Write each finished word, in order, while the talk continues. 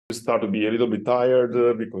start to be a little bit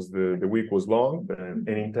tired because the week was long and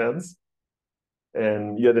intense.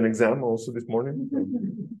 And you had an exam also this morning,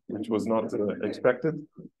 which was not expected.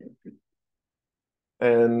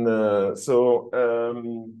 And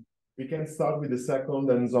we can start with the second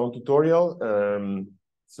hands-on tutorial.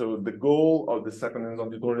 So the goal of the second hands-on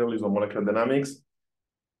tutorial is on molecular dynamics.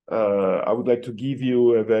 I would like to give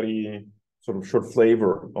you a very sort of short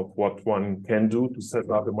flavor of what one can do to set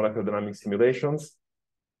up the molecular dynamics simulations,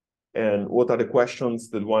 and what are the questions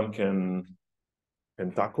that one can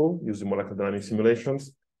tackle using molecular dynamics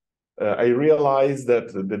simulations. I realized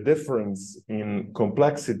that the difference in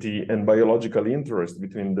complexity and biological interest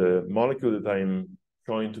between the molecule that I'm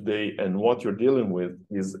showing today and what you're dealing with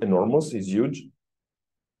is enormous, is huge.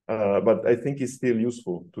 But I think it's still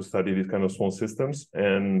useful to study these kind of small systems.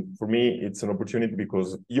 And for me, it's an opportunity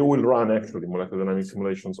because you will run actually molecular dynamics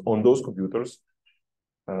simulations on those computers,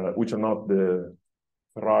 which are not the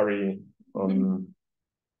Ferrari on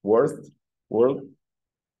world.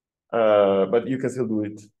 But you can still do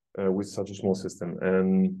it with such a small system.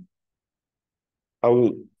 And I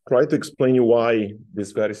will try to explain you why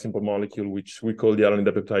this very simple molecule, which we call the ALLODD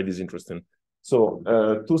peptide, is interesting. So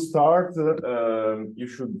to start, you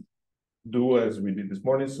should do as we did this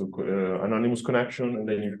morning, so anonymous connection, and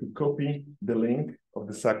then you could copy the link of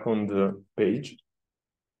the second page,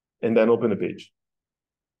 and then open the page.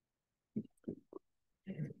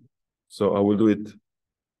 So I will do it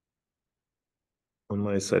on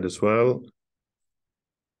my side as well.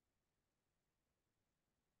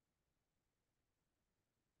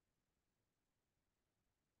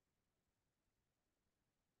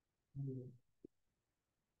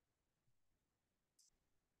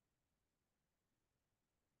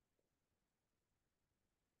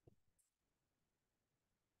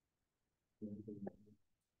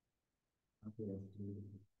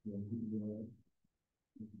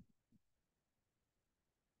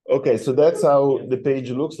 Okay, so that's how the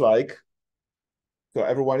page looks like. So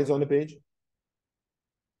everyone is on the page?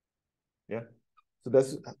 Yeah. So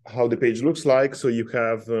that's how the page looks like. So you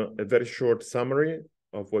have a very short summary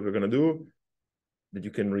of what we're going to do that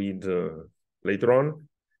you can read later on.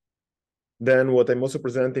 Then what I'm also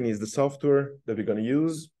presenting is the software that we're going to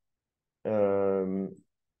use.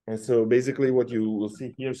 And so basically what you will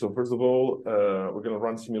see here, so first of all, we're going to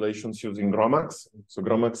run simulations using GROMACS. So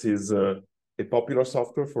GROMACS is a popular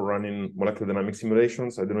software for running molecular dynamic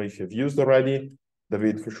simulations. I don't know if you've used already,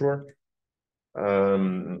 David, for sure.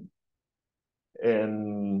 And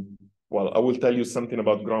well, I will tell you something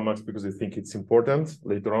about GROMACS because I think it's important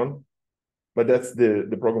later on. But that's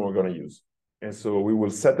the program we're going to use. And so we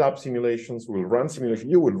will set up simulations, we'll run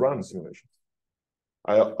simulations, you will run simulations.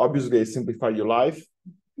 Obviously, I simplify your life.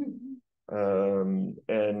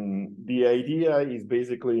 And the idea is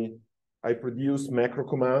basically, I produce macro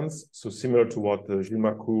commands, so similar to what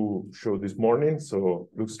Gilles showed this morning. So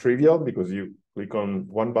it looks trivial because you click on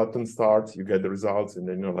one button, start, you get the results, and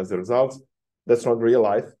then you analyze the results. That's not real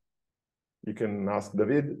life. You can ask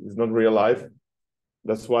David, it's not real life.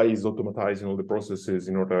 That's why he's automatizing all the processes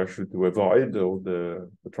in order actually to avoid all the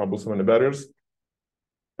troublesome and the barriers.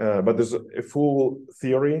 But there's a full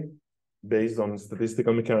theory based on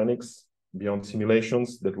statistical mechanics beyond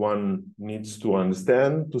simulations that one needs to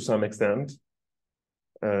understand to some extent.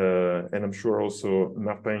 And I'm sure also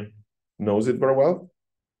Martin knows it very well.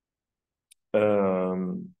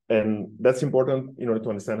 And that's important in order to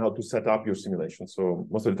understand how to set up your simulation. So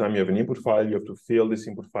most of the time you have an input file, you have to fill this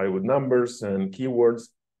input file with numbers and keywords.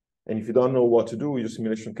 And if you don't know what to do, your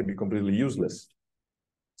simulation can be completely useless.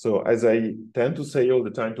 So as I tend to say all the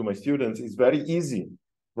time to my students, it's very easy to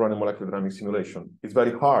run a molecular dynamics simulation. It's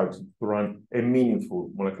very hard to run a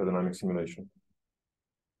meaningful molecular dynamics simulation.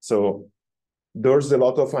 So there's a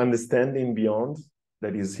lot of understanding beyond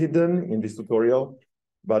that is hidden in this tutorial.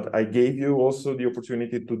 But I gave you also the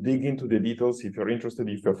opportunity to dig into the details if you're interested,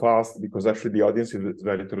 if you're fast, because actually the audience is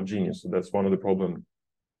very heterogeneous. So that's one of the problems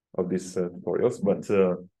of these tutorials. But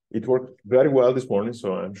it worked very well this morning,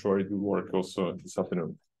 so I'm sure it will work also this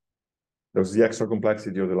afternoon. There's the extra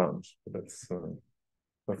complexity of the lunch. That's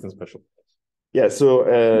nothing special. Yeah, so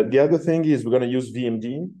the other thing is we're going to use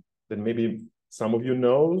VMD that maybe some of you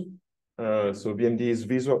know. So VMD is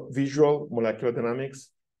visual molecular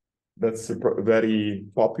dynamics. That's a very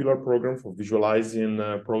popular program for visualizing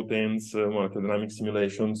proteins, molecular dynamic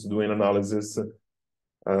simulations, doing analysis,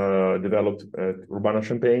 developed at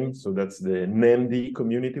Urbana-Champaign. So that's the NMD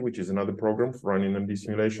community, which is another program for running NMD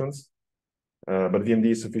simulations. But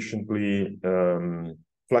VMD is sufficiently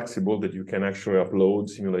flexible that you can actually upload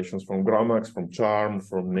simulations from GROMACS, from CHARM,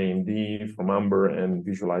 from NAMD, from AMBER, and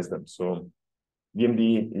visualize them. So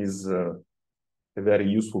VMD is a very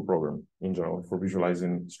useful program in general for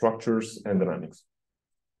visualizing structures and dynamics.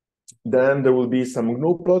 Then there will be some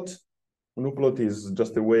GNU-plot. GNU-plot is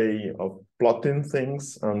just a way of plotting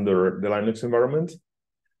things under the Linux environment.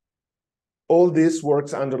 All this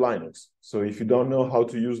works under Linux. So if you don't know how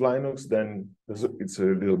to use Linux, then it's a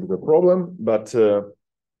little bit of a problem. But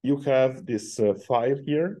you have this file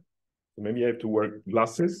here. So maybe I have to wear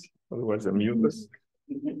glasses, otherwise I'm useless.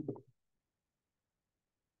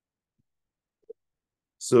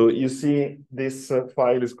 So you see this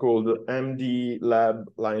file is called mdlab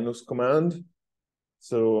Linux command.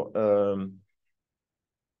 So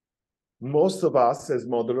most of us as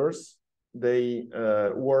modelers, they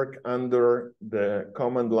work under the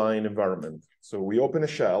command line environment. So we open a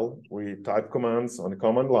shell, we type commands on the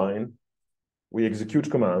command line, we execute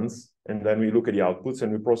commands, and then we look at the outputs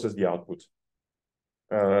and we process the output.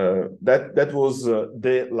 That was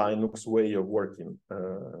the Linux way of working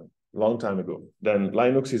long time ago. Then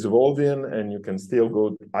Linux is evolving, and you can still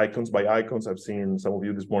go icons by icons. I've seen some of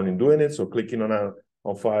you this morning doing it. So clicking on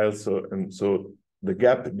files, so the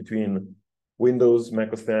gap between Windows,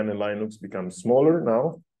 Mac OS X, and Linux becomes smaller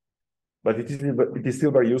now. But it is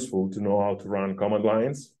still very useful to know how to run command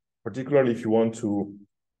lines, particularly if you want to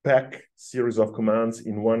pack series of commands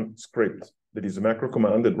in one script. That is a macro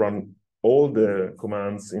command that run all the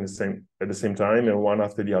commands at the same time and one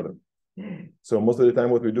after the other. So most of the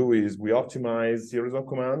time what we do is we optimize series of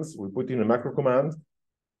commands, we put in a macro command,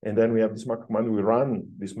 and then we have this macro command, we run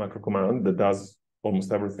this macro command that does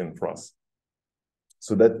almost everything for us.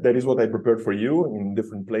 So that is what I prepared for you in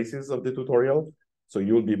different places of the tutorial. So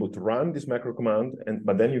you'll be able to run this macro command,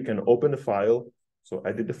 but then you can open the file, so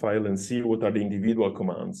edit the file and see what are the individual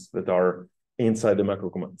commands that are inside the macro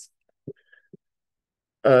commands.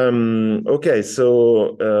 Okay,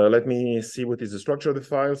 so let me see what is the structure of the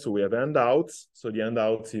file. So we have handouts. So the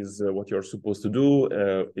handouts is what you're supposed to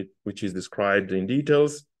do, which is described in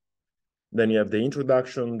details. Then you have the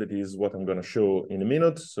introduction, that is what I'm going to show in a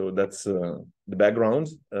minute. So that's the background,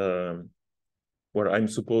 where I'm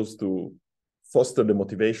supposed to foster the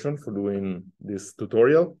motivation for doing this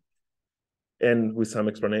tutorial, and with some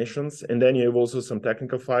explanations. And then you have also some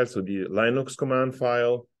technical files. So the Linux command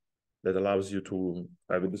file that allows you to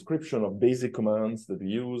have a description of basic commands that we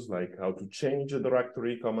use, like how to change a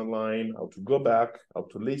directory command line, how to go back, how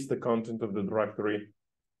to list the content of the directory,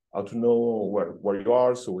 how to know where you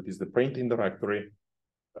are, so it is the printing directory.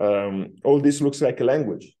 All this looks like a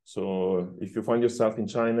language. So if you find yourself in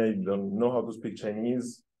China, you don't know how to speak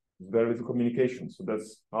Chinese, very little communication. So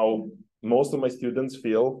that's how most of my students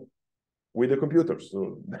feel with the computer.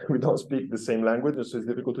 So we don't speak the same language, so it's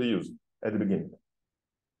difficult to use at the beginning.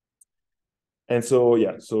 And so,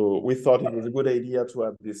 yeah, so we thought it was a good idea to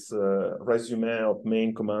have this resume of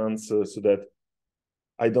main commands so that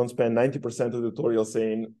I don't spend 90% of the tutorial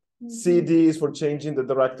saying, CD is for changing the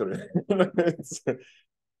directory.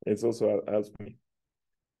 It's also helps me.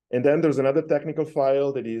 And then there's another technical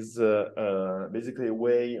file that is basically a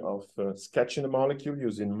way of sketching a molecule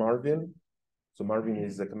using Marvin. So Marvin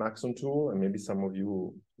is like a Maxon tool, and maybe some of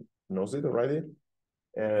you knows it already.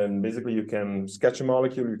 And basically you can sketch a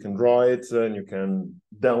molecule, you can draw it, and you can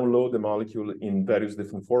download the molecule in various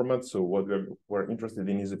different formats. So what we're interested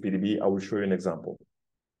in is a PDB. I will show you an example.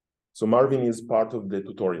 So Marvin is part of the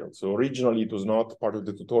tutorial. So originally it was not part of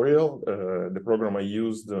the tutorial. The program I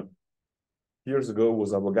used years ago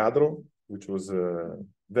was Avogadro, which was a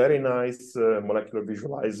very nice molecular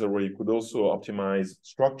visualizer where you could also optimize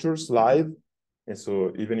structures live. And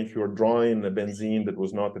so even if you're drawing a benzene that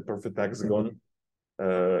was not a perfect hexagon,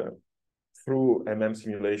 through MM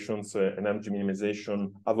simulations and energy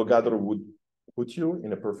minimization, Avogadro would put you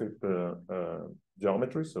in a perfect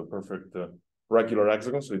geometry, so perfect regular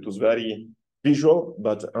hexagon. So it was very visual,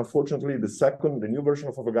 but unfortunately, the new version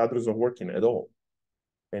of Avogadro is not working at all,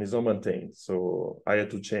 and it's not maintained. So I had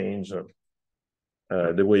to change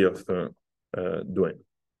the way of doing.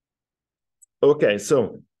 Okay,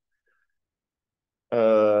 so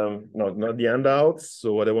not the handouts.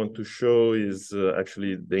 So what I want to show is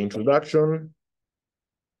actually the introduction.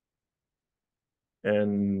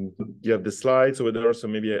 And you have the slides over there, so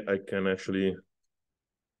maybe I can actually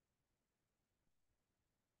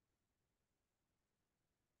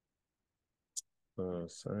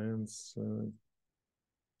science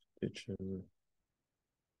teaching.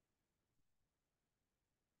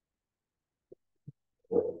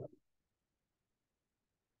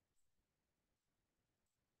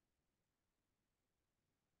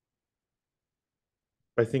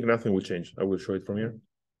 I think nothing will change. I will show it from here.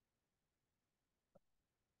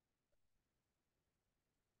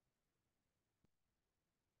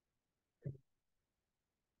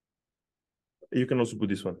 You can also put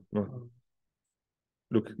this one. No.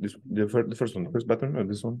 Look, this the first one, the first button, or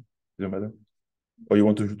this one? Doesn't matter. Or you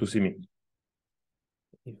want to see me?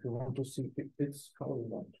 If you want to see it's called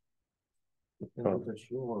that. We can look at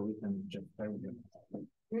you, or we can just tell you.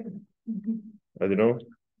 I don't know.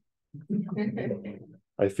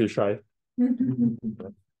 I feel shy.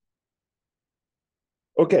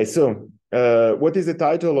 Okay, so what is the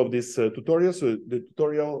title of this tutorial? So the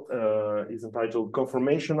tutorial is entitled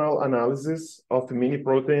Conformational Analysis of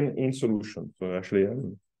Miniprotein in Solution. So actually,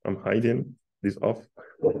 I'm hiding this off.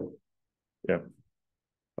 Yeah,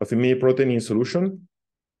 of a miniprotein in solution.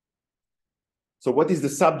 So what is the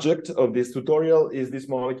subject of this tutorial is this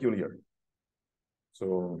molecule here.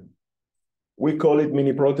 So we call it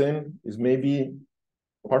miniprotein, is maybe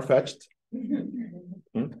far-fetched.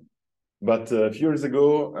 But a few years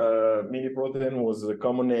ago, miniprotein was a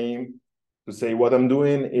common name to say what I'm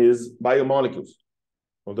doing is biomolecules.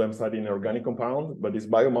 Although I'm studying an organic compound, but it's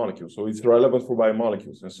biomolecules. So it's relevant for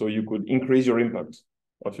biomolecules. And so you could increase your impact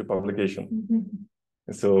of your publication.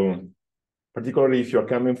 And so particularly if you're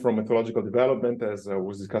coming from methodological development, as I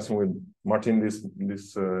was discussing with Martin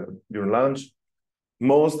during lunch,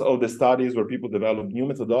 most of the studies where people develop new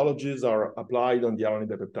methodologies are applied on the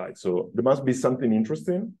RNA peptide. So there must be something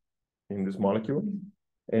interesting in this molecule,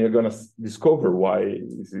 and you're going to discover why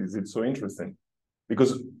is it so interesting.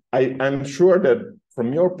 Because I'm sure that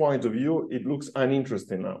from your point of view, it looks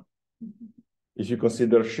uninteresting now. If you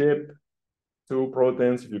consider SHP2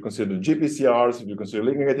 proteins, if you consider GPCRs, if you consider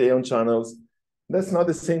ligand ion channels, that's not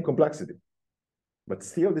the same complexity. But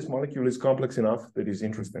still, this molecule is complex enough that it's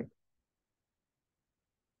interesting.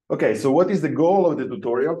 Okay, so what is the goal of the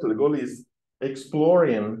tutorial? So the goal is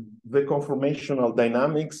exploring the conformational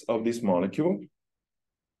dynamics of this molecule,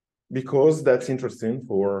 because that's interesting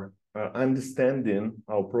for understanding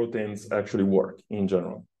how proteins actually work in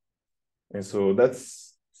general. And so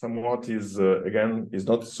that's somewhat is, again, is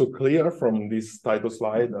not so clear from this title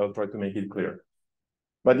slide. I'll try to make it clear.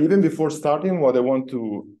 But even before starting, what I want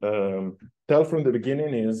to tell from the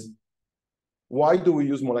beginning is, why do we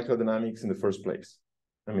use molecular dynamics in the first place?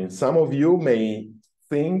 I mean, some of you may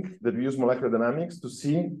think that we use molecular dynamics to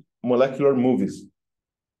see molecular movies,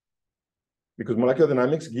 because molecular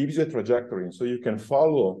dynamics gives you a trajectory, so you can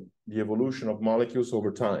follow the evolution of molecules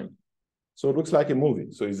over time. So it looks like a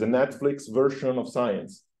movie. So it's a Netflix version of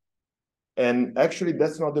science. And actually,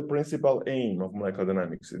 that's not the principal aim of molecular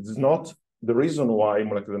dynamics. It's not the reason why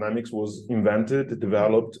molecular dynamics was invented,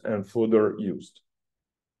 developed, and further used.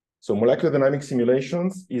 So molecular dynamic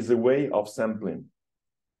simulations is a way of sampling.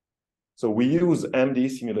 So we use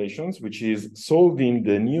MD simulations, which is solving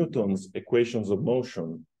the Newton's equations of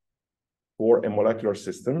motion for a molecular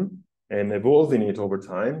system and evolving it over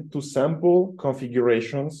time to sample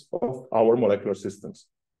configurations of our molecular systems.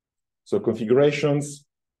 So configurations,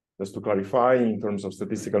 just to clarify in terms of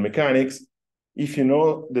statistical mechanics, if you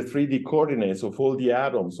know the 3D coordinates of all the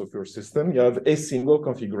atoms of your system, you have a single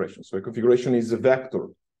configuration. So a configuration is a vector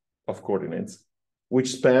of coordinates,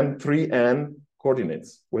 which span 3n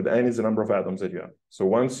coordinates, where n is the number of atoms that you have. So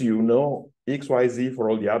once you know x, y, z for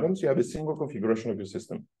all the atoms, you have a single configuration of your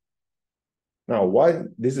system. Now, why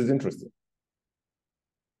this is interesting?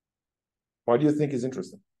 Why do you think it's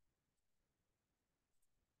interesting?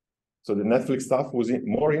 So the Netflix stuff was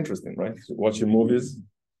more interesting, right? So watching movies.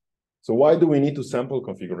 So why do we need to sample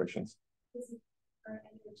configurations?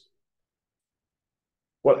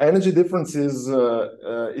 Well, energy difference is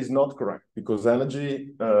not correct, because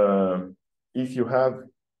energy, if you have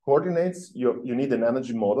coordinates, you need an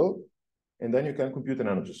energy model, and then you can compute an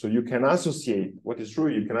energy. So you can associate, what is true,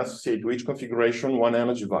 you can associate to each configuration one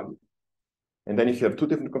energy value. And then if you have two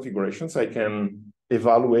different configurations, I can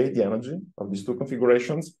evaluate the energy of these two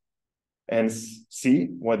configurations and see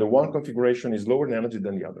whether one configuration is lower in energy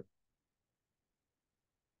than the other.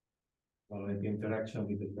 Well, the interaction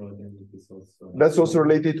with the protein is also... That's also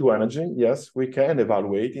related to energy. Yes, we can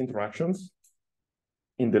evaluate interactions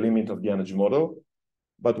in the limit of the energy model.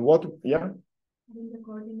 But what, yeah? I think the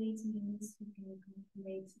coordinates means you can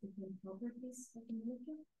calculate different properties of the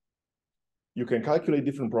molecule. You can calculate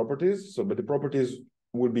different properties, so but the properties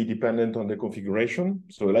will be dependent on the configuration.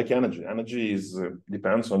 So like energy, energy is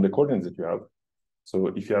depends on the coordinates that you have. So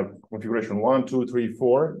if you have configuration 1, 2, 3,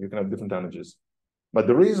 4, you can have different energies. But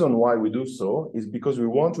the reason why we do so is because we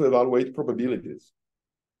want to evaluate probabilities.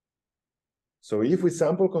 So if we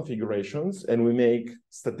sample configurations and we make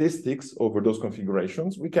statistics over those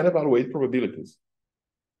configurations, we can evaluate probabilities.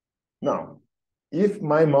 Now, if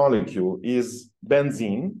my molecule is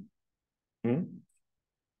benzene,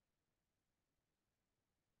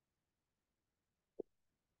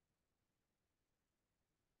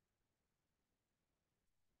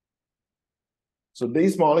 So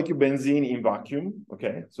this molecule, benzene in vacuum,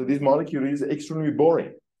 okay? So this molecule is extremely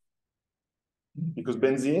boring because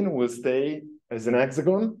benzene will stay as an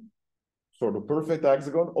hexagon, sort of perfect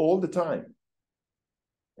hexagon all the time.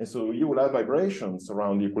 And so you will have vibrations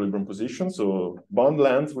around the equilibrium position. So bond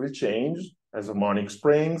length will change as harmonic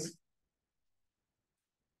springs,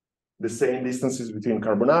 the same distances between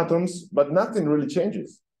carbon atoms, but nothing really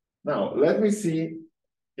changes. Now, let me see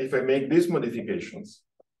if I make these modifications.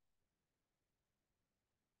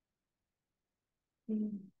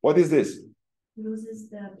 What is this? Loses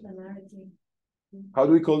the polarity. How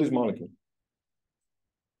do we call this molecule?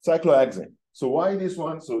 Cyclohexane. So why this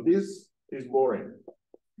one? So this is boring.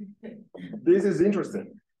 This is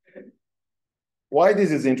interesting. Why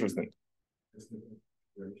this is interesting?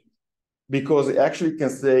 Because it actually can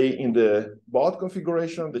stay in the bond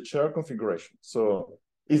configuration, the chair configuration. So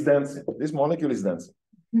it's dancing. This molecule is dancing.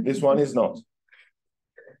 This one is not.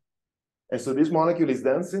 And so this molecule is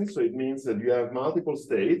dancing, so it means that you have multiple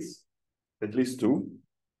states, at least two.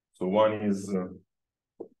 So one is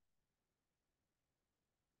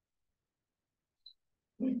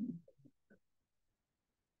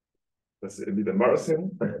that's a bit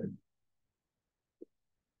embarrassing.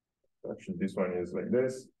 Actually, this one is like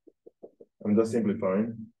this. I'm just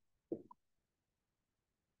simplifying.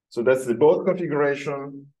 So that's the both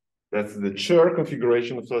configuration. That's the chair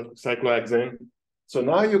configuration of cyclohexane. So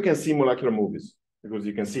now you can see molecular movies because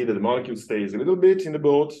you can see that the molecule stays a little bit in the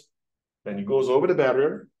boat, then it goes over the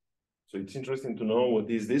barrier. So it's interesting to know what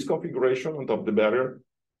is this configuration on top of the barrier.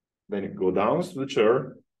 Then it goes down to the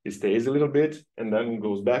chair, it stays a little bit, and then it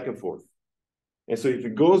goes back and forth. And so if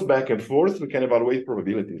it goes back and forth, we can evaluate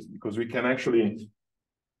probabilities because we can actually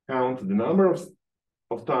count the number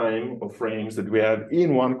of time of frames that we have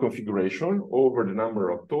in one configuration over the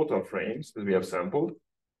number of total frames that we have sampled.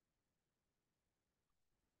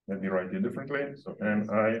 Let me write it differently. So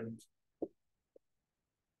Ni,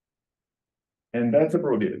 and that's a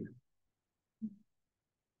probability.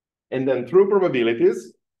 And then through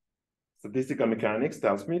probabilities, statistical mechanics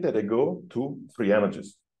tells me that I go to free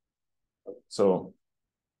energies. So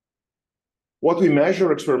what we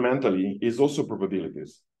measure experimentally is also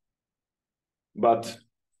probabilities. But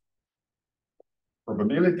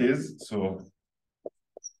probabilities, so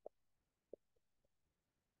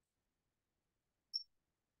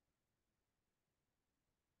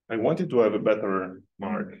I wanted to have a better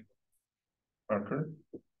marker.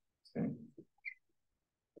 See.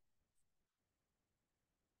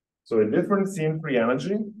 So a difference in free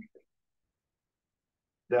energy,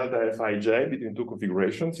 delta Fij between two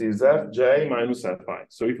configurations is Fj minus Fi.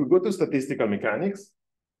 So if we go to statistical mechanics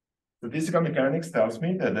tells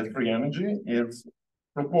me that the free energy is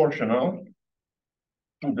proportional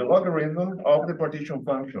to the logarithm of the partition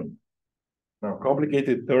function. Now,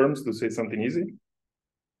 complicated terms to say something easy.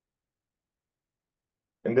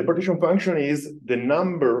 And the partition function is the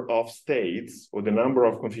number of states or the number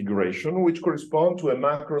of configuration which correspond to a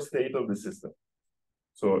macro state of the system.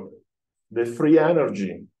 So the free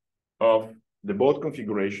energy of the both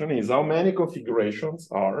configuration is how many configurations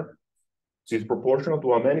are, so it's proportional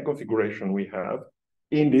to how many configurations we have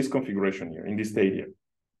in this configuration here, in this state here.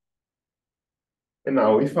 And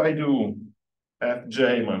now if I do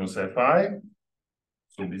Fj minus Fi,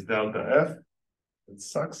 so this delta F, it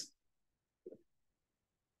sucks.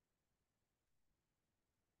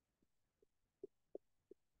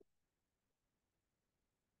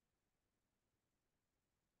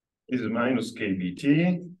 This is minus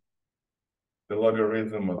kBt, the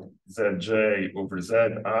logarithm of Zj over Zi,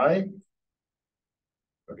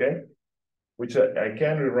 okay? Which I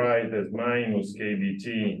can rewrite as minus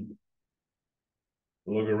kBt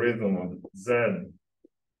logarithm of Zj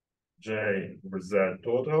over Z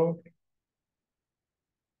total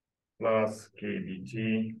plus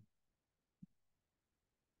kBt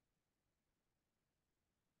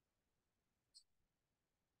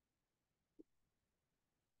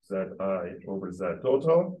Zi over Z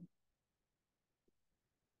total.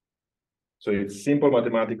 So it's simple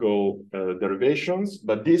mathematical derivations,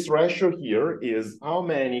 but this ratio here is how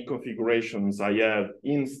many configurations I have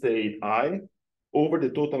in state I over the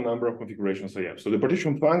total number of configurations I have. So the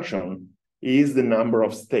partition function is the number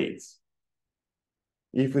of states.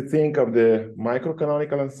 If we think of the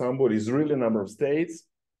microcanonical ensemble, is really a number of states.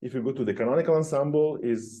 If you go to the canonical ensemble,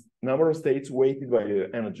 is number of states weighted by the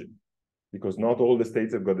energy, because not all the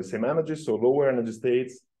states have got the same energy. So lower energy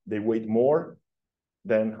states, they weight more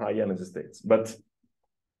than high energy states. But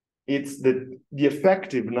it's the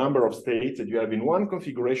effective number of states that you have in one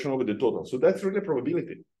configuration over the total. So that's really a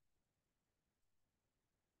probability.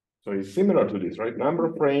 So it's similar to this, right? Number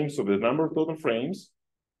of frames over the number of total frames.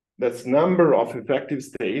 That's number of effective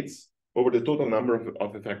states over the total number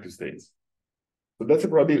of effective states. So that's a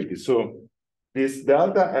probability. So this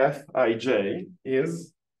delta Fij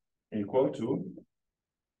is equal to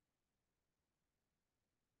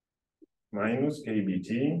minus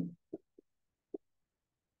KBT,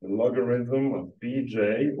 the logarithm of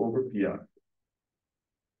Pj over Pi.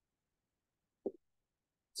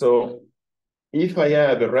 So if I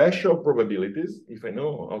have a ratio of probabilities, if I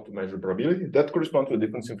know how to measure probability, that corresponds to the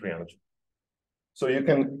difference in free energy. So you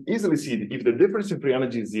can easily see that if the difference in free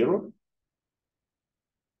energy is 0,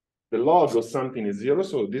 the log of something is 0,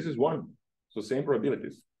 so this is 1. So same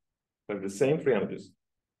probabilities, have the same free energies.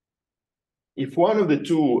 If one of the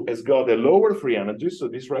two has got a lower free energy, so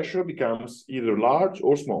this ratio becomes either large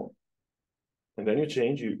or small. And then you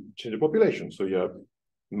change the population. So you have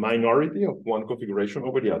minority of one configuration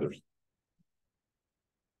over the others.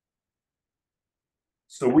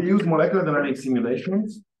 So we use molecular dynamic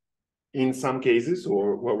simulations in some cases,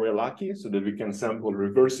 or where we're lucky, so that we can sample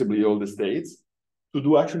reversibly all the states to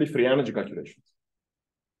do actually free energy calculations.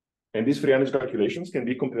 And these free energy calculations can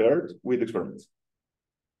be compared with experiments.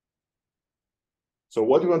 So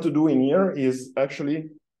what we want to do in here is actually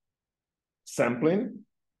sampling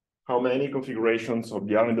how many configurations of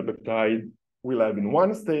the RNA peptide we'll have in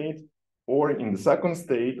one state, or in the second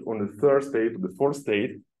state, or in the third state, or the fourth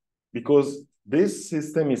state, because this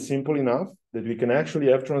system is simple enough that we can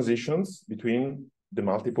actually have transitions between the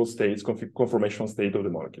multiple states, conformational state of the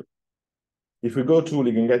molecule. If we go to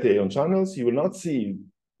ligand ion channels, you will not see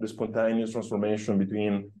the spontaneous transformation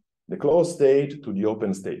between the closed state to the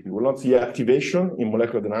open state. You will not see activation in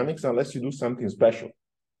molecular dynamics unless you do something special.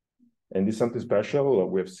 And this something special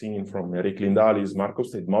we have seen from Eric Lindali's Markov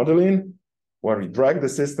state modeling, where we drag the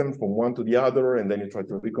system from one to the other, and then you try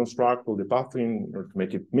to reconstruct all the pathing to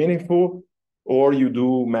make it meaningful, or you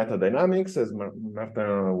do metadynamics, as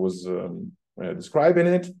Martin was describing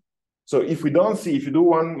it. So if you do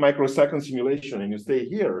 1 microsecond simulation and you stay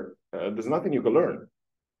here, there's nothing you can learn.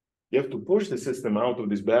 You have to push the system out of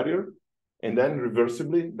this barrier and then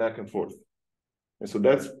reversibly back and forth. And so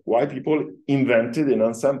that's why people invented an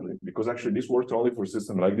unsampling, because actually this works only for a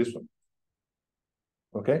system like this one.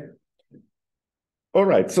 Okay? All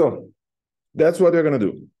right, so that's what we're going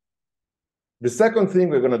to do. The second thing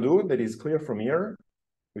we're going to do that is clear from here,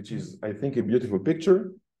 which is, I think, a beautiful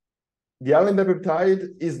picture. The RNA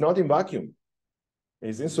peptide is not in vacuum.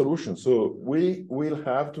 It's in solution. So we will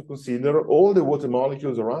have to consider all the water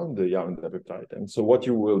molecules around the RNA peptide. And so what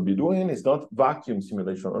you will be doing is not vacuum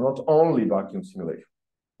simulation, or not only vacuum simulation.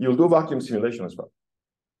 You'll do vacuum simulation as well.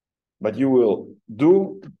 But you will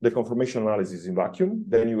do the conformation analysis in vacuum,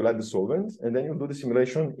 then you will add the solvent, and then you'll do the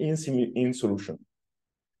simulation in solution.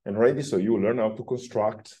 And ready, so you will learn how to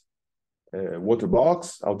construct a water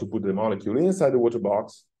box, how to put the molecule inside the water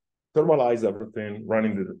box, thermalize everything,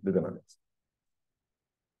 running the dynamics.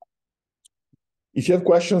 If you have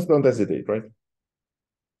questions, don't hesitate, right?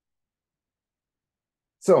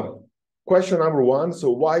 So, question number 1, so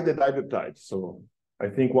why the dipeptide? So I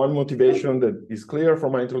think one motivation that is clear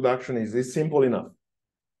from my introduction is it's simple enough.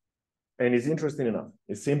 And it's interesting enough.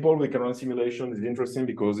 It's simple, we can run simulations, it's interesting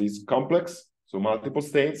because it's complex, so multiple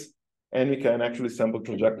states, and we can actually sample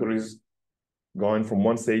trajectories going from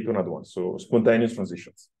one state to another one, so spontaneous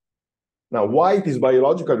transitions. Now, why it is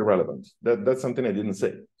biologically relevant? That's something I didn't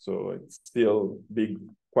say, so it's still a big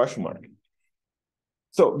question mark.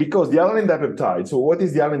 So, because the alanine dipeptide, so what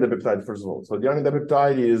is the alanine dipeptide, first of all? So the alanine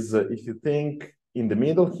dipeptide is, if you think in the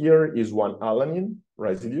middle here is one alanine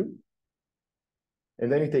residue, and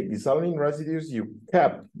then you take these alanine residues, you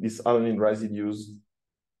cap these alanine residues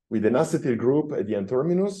with an acetyl group at the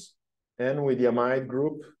N-terminus, and with the amide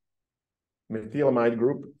group, methylamide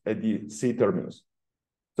group at the C-terminus.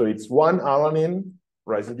 So it's one alanine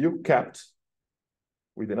residue capped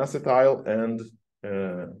with an acetyl and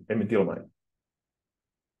a methylamide.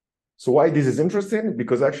 So why this is interesting?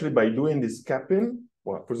 Because actually by doing this capping,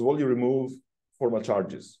 well, first of all, you remove formal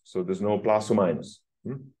charges. So there's no plus or minus.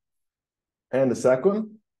 And the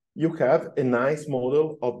second, you have a nice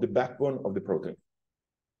model of the backbone of the protein.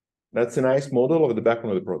 That's a nice model of the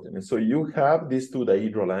backbone of the protein. And so you have these two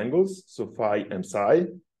dihedral angles, so phi and psi,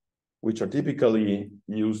 which are typically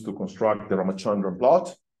used to construct the Ramachandran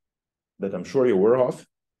plot that I'm sure you're aware of,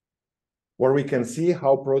 where we can see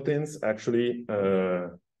how proteins actually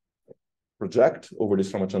project over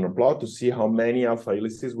this Ramachandran plot to see how many alpha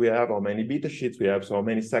helices we have, how many beta sheets we have, so how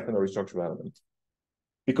many secondary structural elements.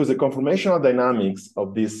 Because the conformational dynamics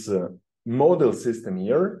of this model system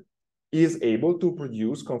here is able to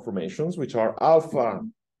produce conformations which are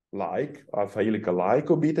alpha-like, alpha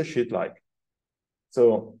helical-like, or beta sheet-like.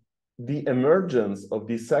 So the emergence of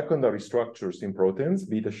these secondary structures in proteins,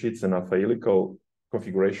 beta sheets and alpha helical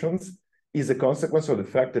configurations, is a consequence of the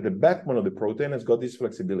fact that the backbone of the protein has got this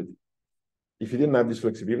flexibility. If you didn't have this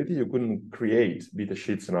flexibility, you couldn't create beta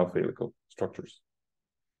sheets and alpha helical structures.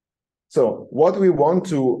 So what we want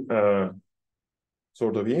to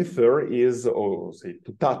sort of infer is, or say,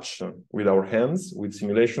 to touch with our hands, with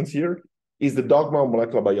simulations here, is the dogma of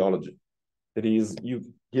molecular biology. That is, you've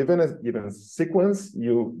given a sequence,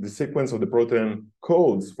 the sequence of the protein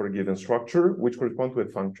codes for a given structure, which correspond to a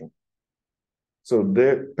function. So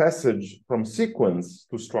the passage from sequence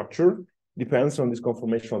to structure depends on this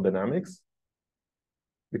conformational dynamics,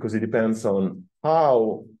 because it depends on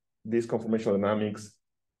how this conformational dynamics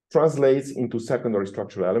translates into secondary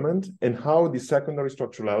structural element and how the secondary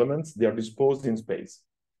structural elements, they are disposed in space,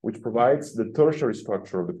 which provides the tertiary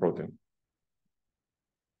structure of the protein.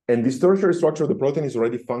 And this tertiary structure of the protein is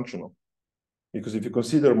already functional, because if you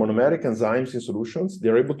consider monomeric enzymes in solutions,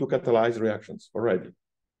 they're able to catalyze reactions already.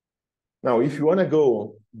 Now, if you want to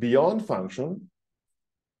go beyond function,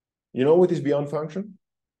 you know what is beyond function?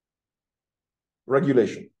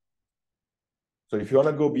 Regulation. So if you want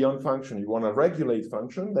to go beyond function, you want to regulate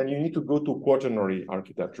function, then you need to go to quaternary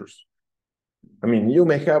architectures. I mean, you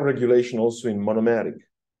may have regulation also in monomeric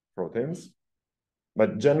proteins,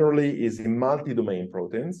 but generally is in multi-domain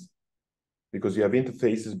proteins, because you have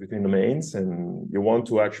interfaces between domains and you want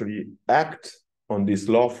to actually act on these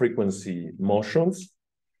low frequency motions.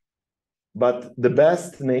 But the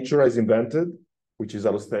best nature has invented, which is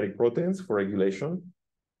allosteric proteins for regulation,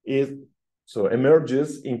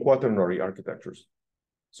 emerges in quaternary architectures.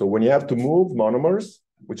 So when you have to move monomers,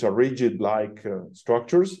 which are rigid-like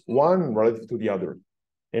structures, one relative to the other.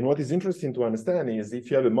 And what is interesting to understand is if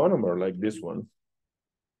you have a monomer like this one,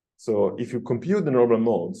 so if you compute the normal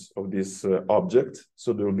modes of this object,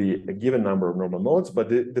 so there will be a given number of normal modes, but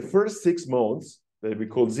the first 6 modes that we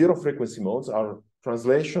call zero frequency modes are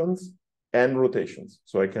translations and rotations.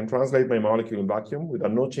 So I can translate my molecule in vacuum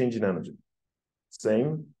without no change in energy.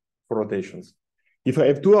 Same for rotations. If I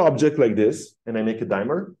have 2 objects like this and I make a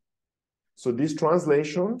dimer, so this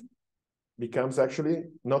translation becomes actually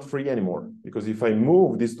not free anymore, because if I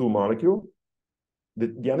move these 2 molecules,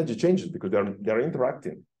 the energy changes because they're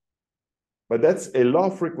interacting. But that's a low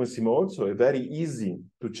frequency mode, so a very easy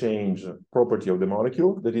to change property of the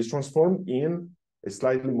molecule that is transformed in a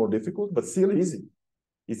slightly more difficult, but still easy.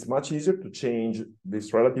 It's much easier to change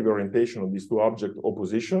this relative orientation of these 2 object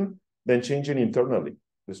opposition than changing internally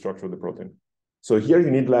the structure of the protein. So here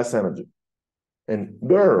you need less energy. And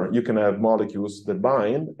there you can have molecules that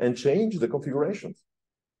bind and change the configurations.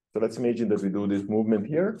 So let's imagine that we do this movement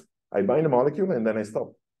here. I bind a molecule and then I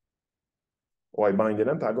stop. Or I bind an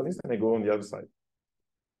antagonist and I go on the other side.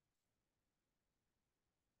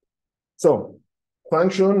 So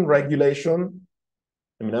function, regulation.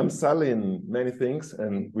 I mean, I'm selling many things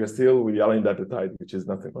and we're still yelling at the tide, which is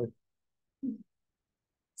nothing, right?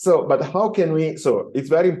 So, but how can we, so it's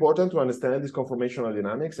very important to understand this conformational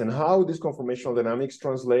dynamics and how this conformational dynamics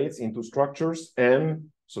translates into structures and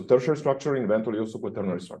so tertiary structure and eventually also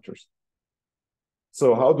quaternary structures.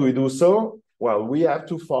 So how do we do so? Well, we have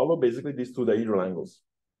to follow basically these 2 dihedral angles,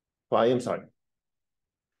 phi and psi.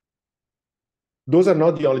 Those are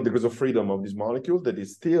not the only degrees of freedom of this molecule that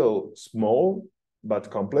is still small but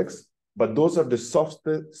complex, but those are the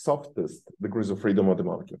softest degrees of freedom of the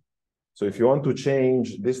molecule. So if you want to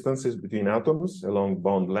change distances between atoms along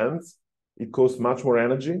bond lengths, it costs much more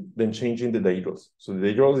energy than changing the dihedrals. So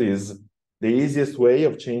the dihedrals is the easiest way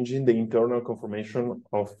of changing the internal conformation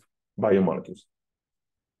of biomolecules.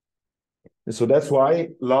 And so that's why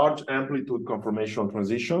large amplitude conformational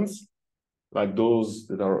transitions, like those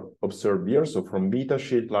that are observed here, so from beta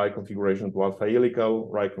sheet-like configuration to alpha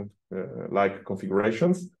helical like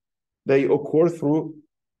configurations, they occur through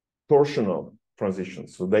torsional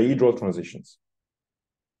transitions, so dihedral transitions.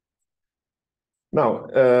 Now,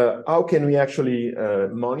 how can we actually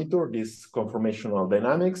monitor this conformational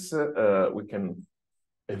dynamics? We can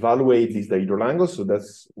evaluate these dihedral angles, so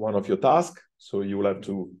that's one of your tasks. So you will have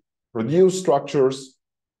to produce structures,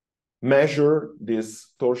 measure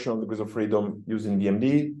this torsional degrees of freedom using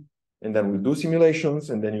BMD, and then we'll do simulations,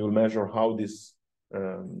 and then you'll measure how these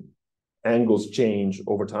angles change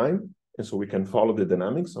over time, and so we can follow the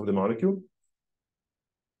dynamics of the molecule.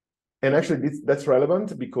 And actually, that's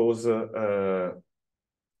relevant because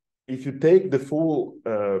if you take the full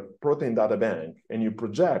protein data bank and you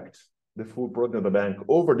project the full protein data bank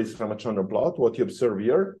over this Ramachandran plot, what you observe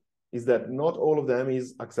here is that not all of them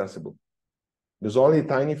is accessible. There's only a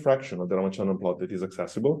tiny fraction of the Ramachandran plot that is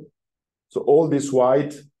accessible. So all this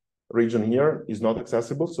white region here is not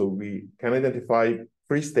accessible. So we can identify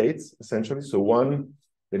three states, essentially. So one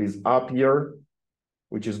that is up here,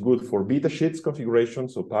 which is good for beta sheets configuration,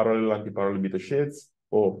 so parallel, anti-parallel beta sheets,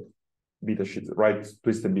 or beta sheets, right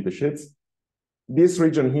twisted beta sheets. This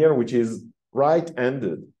region here, which is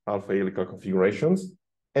right-handed alpha helical configurations,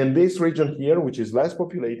 and this region here, which is less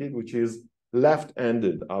populated, which is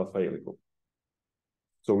left-handed alpha helical.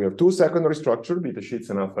 So we have two secondary structures, beta sheets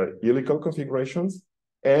and alpha helical configurations,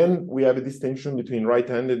 and we have a distinction between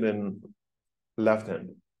right-handed and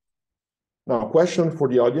left-handed. Now, question for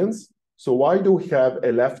the audience. So why do we have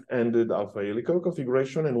a left-handed alpha helical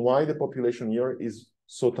configuration, and why the population here is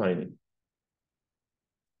so tiny?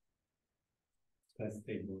 Less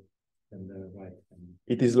stable than the right.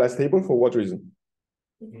 It is less stable for what reason?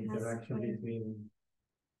 Interaction between.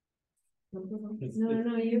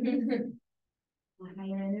 No, you can.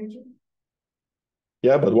 Higher energy.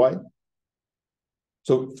 Yeah, but why?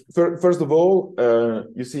 So first of all,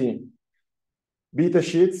 you see, beta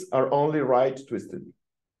sheets are only right twisted.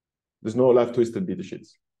 There's no left twisted beta sheets.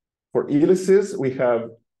 For helices, we have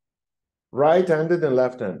right-handed and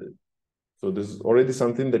left-handed. So there's already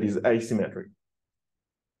something that is asymmetric.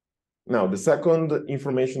 Now, the second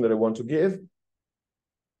information that I want to give,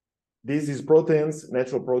 this is proteins,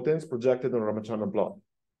 natural proteins projected on a Ramachandran plot.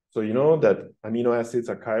 So you know that amino acids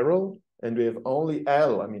are chiral, and we have only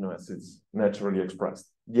L amino acids naturally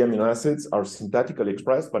expressed. The amino acids are synthetically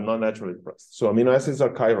expressed, but not naturally expressed. So amino acids are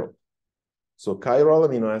chiral. So chiral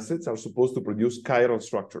amino acids are supposed to produce chiral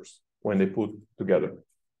structures when they put together.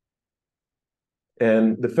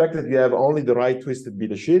 And the fact that you have only the right twisted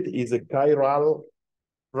beta sheet is a chiral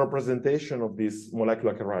representation of this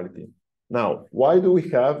molecular chirality. Now, why do we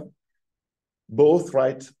have both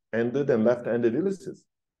right-handed and left-handed helices?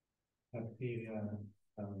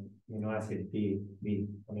 Amino acid D.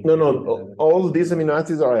 No, all these amino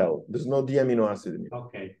acids are L. There's no D amino acid in it.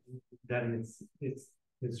 Okay, then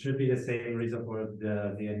it should be the same reason for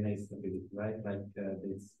the DNA stability, right? Like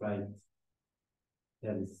it's right.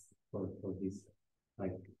 Yeah, this for this,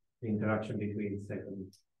 like the interaction between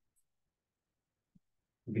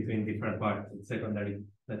different parts, secondary,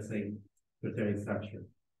 let's say, tertiary structure.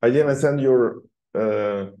 I didn't understand your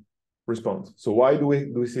response. So why do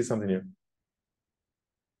we see something here?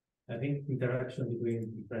 I think interaction between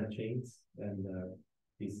different chains, and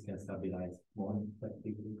this can stabilize more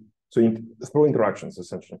effectively. So through interactions,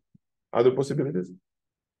 essentially. Other possibilities?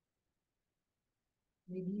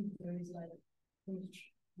 Maybe there is like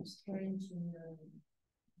constraint in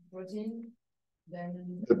protein,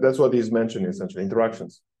 then That's what he's mentioning, essentially,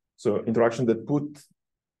 interactions. So interaction that put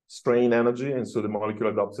strain energy, and so the molecule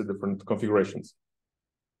adopts a different configurations.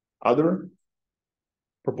 Other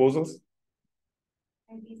proposals?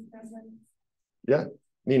 Yeah,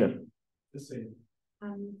 Nina. The same.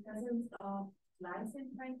 Presence of glycine,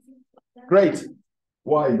 for instance. Great.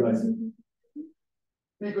 Why glycine?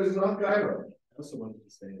 Because it's not chiral. I also wanted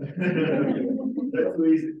to say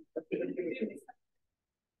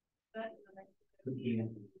That's too easy.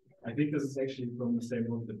 I think this is actually from the same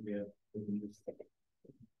book that we have.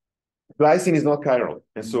 Glycine is not chiral.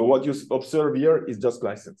 And so what you observe here is just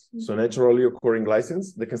glycines. So naturally occurring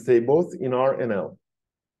glycines, they can stay both in R and L,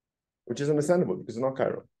 which is understandable because it's not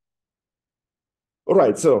chiral. All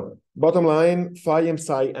right, so bottom line, phi and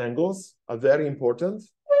psi angles are very important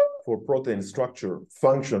for protein structure,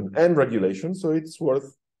 function, and regulation. So it's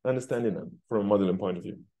worth understanding them from a modeling point of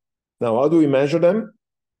view. Now, how do we measure them?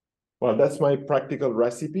 Well, that's my practical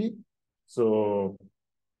recipe. So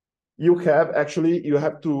you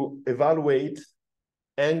have to evaluate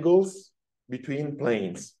angles between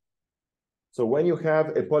planes. So when you have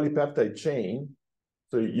a polypeptide chain,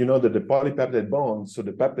 so you know that the polypeptide bond, so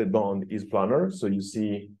the peptide bond is planar. So you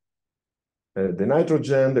see the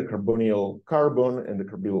nitrogen, the carbonyl carbon, and the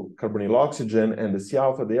carbonyl oxygen, and the C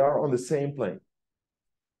alpha, they are on the same plane.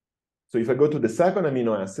 So if I go to the second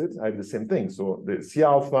amino acid, I have the same thing. So the C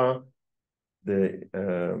alpha, the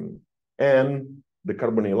N, the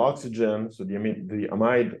carbonyl oxygen, so the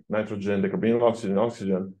amide nitrogen, the carbonyl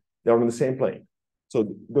oxygen, they are on the same plane. So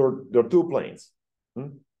there are two planes.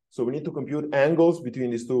 So we need to compute angles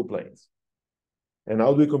between these two planes. And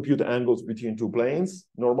how do we compute angles between two planes?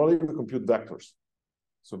 Normally we compute vectors.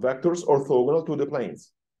 So vectors orthogonal to the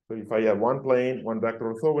planes. So if I have one plane, one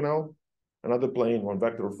vector orthogonal, another plane, one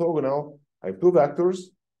vector orthogonal, I have two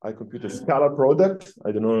vectors, I compute a scalar product.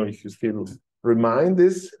 I don't know if you still remind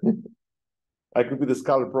this. I compute the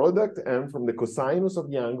scalar product, and from the cosinus of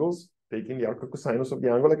the angles, taking the arcocosinus of the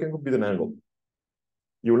angle, I can compute an angle.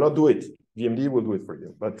 You will not do it. VMD will do it for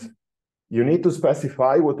you, but you need to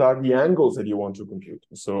specify what are the angles that you want to compute.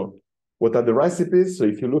 So what are the recipes? So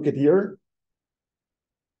if you look at here,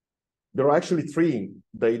 there are actually 3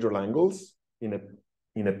 dihedral angles in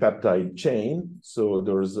a peptide chain. So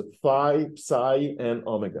there's phi, psi, and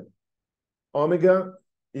omega. Omega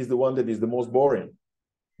is the one that is the most boring,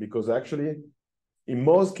 because actually, in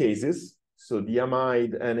most cases, so the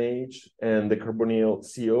amide NH and the carbonyl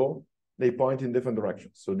CO, they point in different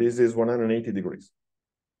directions. So this is 180 degrees.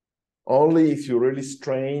 Only if you really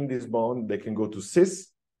strain this bond, they can go to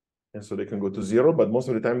cis, and so they can go to 0, but most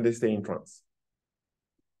of the time they stay in trans.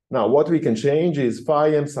 Now, what we can change is phi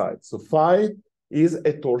and psi. So phi is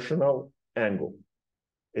a torsional angle.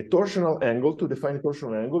 A torsional angle, to define a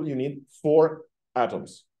torsional angle, you need 4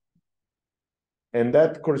 atoms. And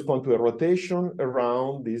that corresponds to a rotation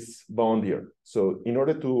around this bond here. So in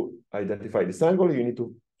order to identify this angle, you need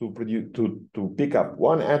to pick up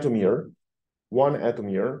 1 atom here, 1 atom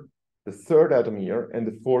here, the 3rd atom here, and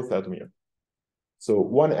the 4th atom here. So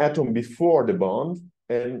 1 atom before the bond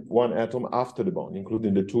and 1 atom after the bond,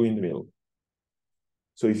 including the 2 in the middle.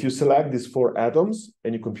 So if you select these 4 atoms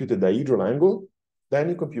and you compute a dihedral angle, then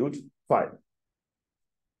you compute phi.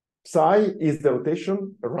 Psi is the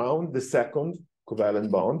rotation around the 2nd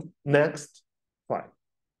covalent bond next phi.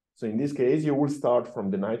 So in this case, you will start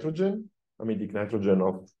from the nitrogen, amidic nitrogen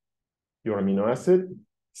of your amino acid,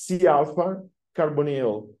 C alpha,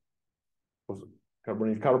 carbonyl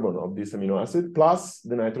carbon of this amino acid, plus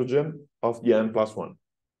the nitrogen of the N+1.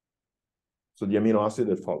 So the amino acid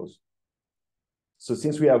that follows. So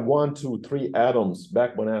since we have 1, 2, 3 atoms,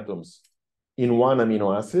 backbone atoms, in 1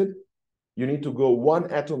 amino acid, you need to go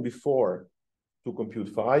 1 atom before to compute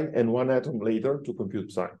phi and 1 atom later to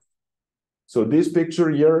compute psi. So this picture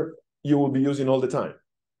here, you will be using all the time,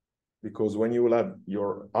 because when you will have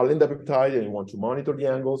your ALLODD peptide and you want to monitor the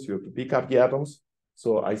angles, you have to pick up the atoms.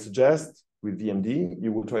 So I suggest with VMD,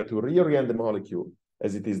 you will try to reorient the molecule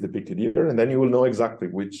as it is depicted here, and then you will know exactly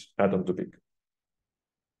which atom to pick.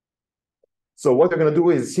 So what you're going to do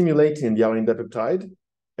is simulating the ALLODD peptide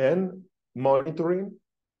and monitoring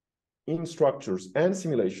in structures and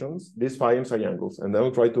simulations these phi and psi angles, and then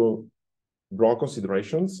we'll try to draw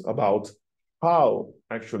considerations about how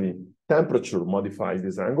actually temperature modifies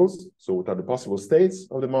these angles, so what are the possible states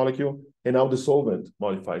of the molecule, and how the solvent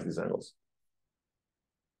modifies these angles.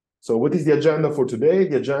 So what is the agenda for today?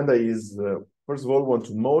 The agenda is, first of all, we want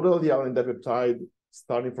to model the ALLODD peptide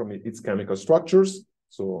starting from its chemical structures.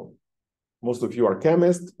 So most of you are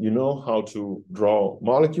chemists, you know how to draw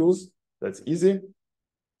molecules. That's easy.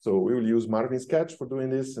 So we will use Marvin's sketch for doing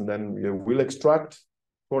this, and then we will extract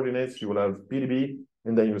coordinates. You will have PDB,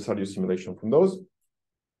 and then you will start your simulation from those.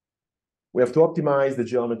 We have to optimize the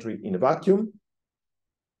geometry in a vacuum.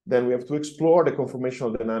 Then we have to explore the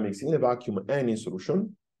conformational dynamics in a vacuum and in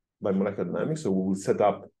solution by molecular dynamics. So we will set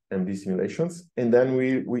up MD simulations, and then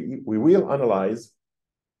we will analyze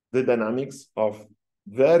the dynamics of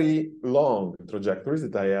very long trajectories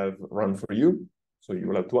that I have run for you. So you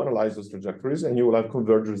will have to analyze those trajectories, and you will have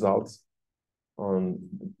converged results on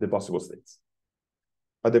the possible states.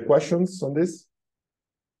 Are there questions on this?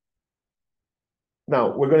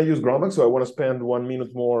 Now, we're going to use GROMACS, so I want to spend 1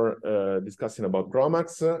 minute more discussing about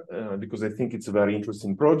GROMACS, because I think it's a very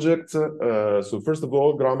interesting project. So first of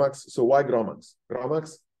all, GROMACS. So why GROMACS?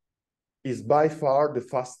 GROMACS is by far the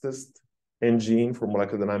fastest engine for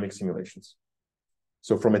molecular dynamics simulations.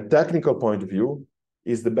 So from a technical point of view,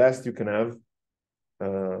 it's the best you can have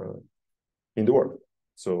in the world.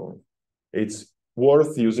 So it's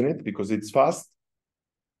worth using it because it's fast,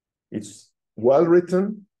 it's well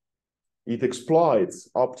written, it exploits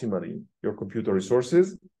optimally your computer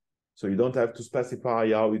resources. So you don't have to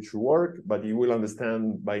specify how it should work, but he will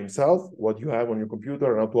understand by himself what you have on your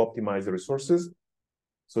computer and how to optimize the resources.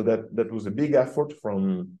 So that was a big effort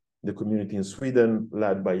from the community in Sweden,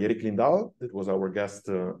 led by Erik Lindahl, that was our guest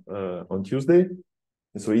on Tuesday.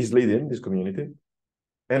 And so he's leading this community.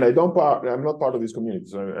 And I'm not part of this community,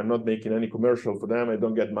 so I'm not making any commercial for them. I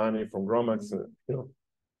don't get money from GROMACS, you know.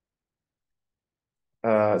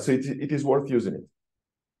 So it is worth using it.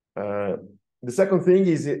 The second thing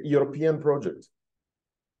is a European project.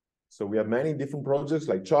 So we have many different projects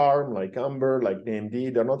like CHARM, like AMBER, like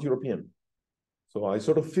AMD. They're not European. So I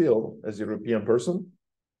sort of feel as a European person,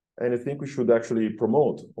 and I think we should actually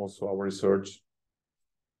promote also our research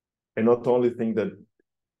and not only think that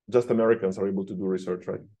just Americans are able to do research,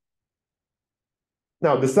 right?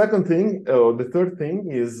 Now, the second thing, the third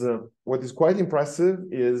thing is what is quite impressive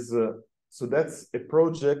is, so that's a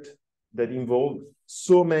project that involved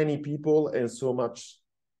so many people and so much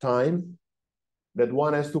time that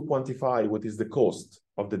one has to quantify what is the cost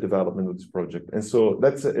of the development of this project. And so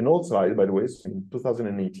that's an old slide, by the way, in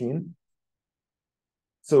 2018.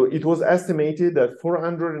 So it was estimated that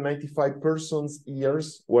 495 persons'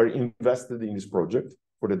 years were invested in this project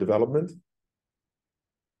for the development,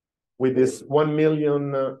 with this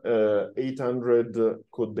 1,800,000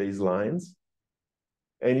 code base lines.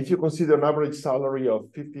 And if you consider an average salary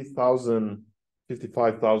of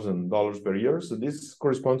 $55,000 per year, so this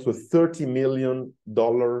corresponds to a $30 million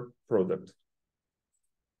product.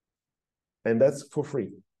 And that's for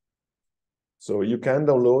free. So you can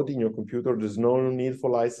download in your computer. There's no need for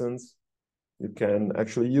license. You can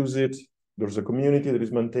actually use it. There's a community that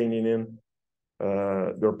is maintaining it.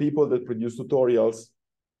 There are people that produce tutorials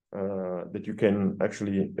that you can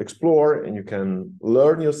actually explore, and you can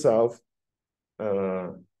learn yourself,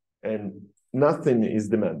 and nothing is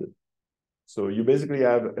demanded. So you basically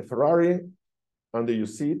have a Ferrari under your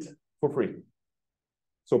seat for free.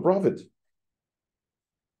 So profit.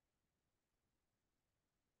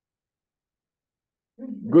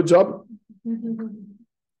 Good job.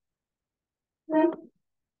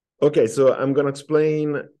 Okay, so I'm going to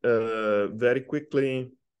explain very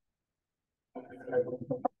quickly.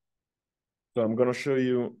 So I'm going to show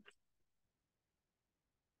you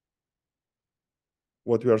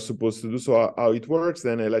what we are supposed to do. So how it works,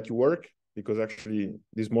 then I let you work, because actually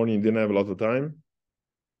this morning you didn't have a lot of time.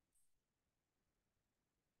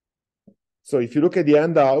 So if you look at the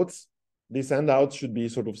handouts, these handouts should be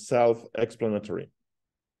sort of self-explanatory.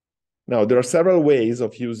 Now, there are several ways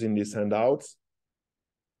of using these handouts.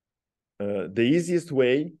 The easiest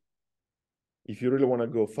way, if you really want to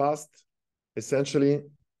go fast, essentially,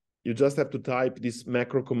 you just have to type these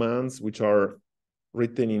macro commands, which are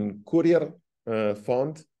written in Curie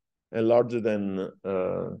font and larger than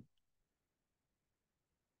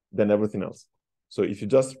everything else. So if you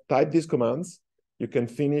just type these commands, you can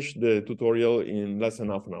finish the tutorial in less than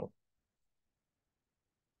half an hour.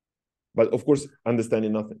 But of course,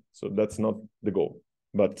 understanding nothing. So that's not the goal,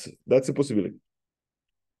 but that's a possibility.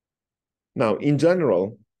 Now, in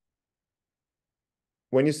general,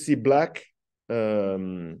 when you see black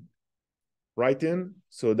writing,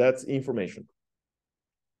 so that's information.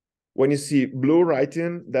 When you see blue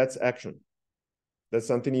writing, that's action. That's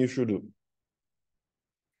something you should do,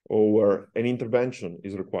 or where an intervention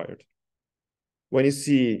is required. When you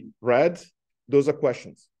see red, those are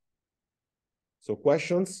questions. So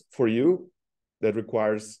questions for you that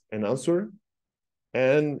requires an answer.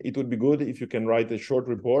 And it would be good if you can write a short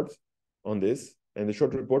report on this. And the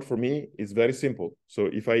short report for me is very simple. So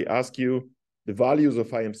if I ask you the values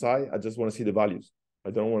of IM-psi, I just want to see the values. I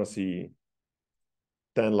don't want to see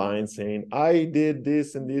 10 lines saying, I did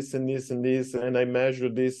this and this and this and this, and I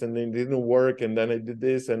measured this, and then it didn't work, and then I did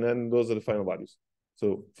this, and then those are the final values.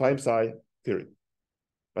 So IM-psi theory.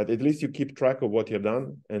 But at least you keep track of what you have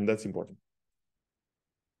done, and that's important.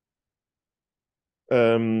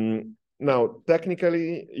 Now,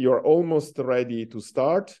 technically, you're almost ready to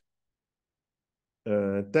start.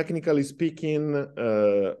 Technically speaking,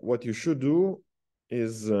 what you should do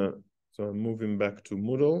is, so I'm moving back to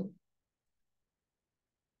Moodle.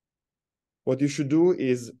 What you should do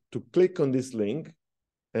is to click on this link,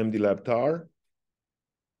 MDLab tar.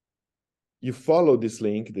 You follow this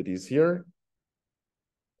link that is here,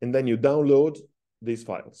 and then you download this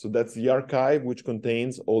file. So that's the archive which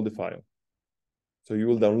contains all the file. So you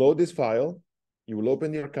will download this file, you will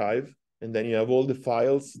open the archive, and then you have all the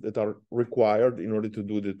files that are required in order to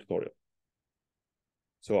do the tutorial.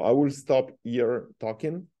 So I will stop here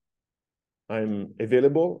talking. I'm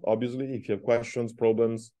available, obviously, if you have questions,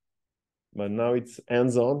 problems, but now it's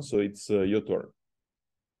hands-on, so it's your turn.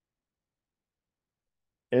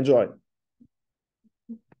 Enjoy.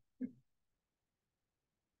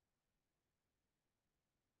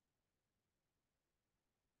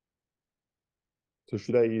 So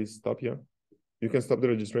should I stop here? You can stop the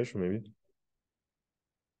registration, maybe.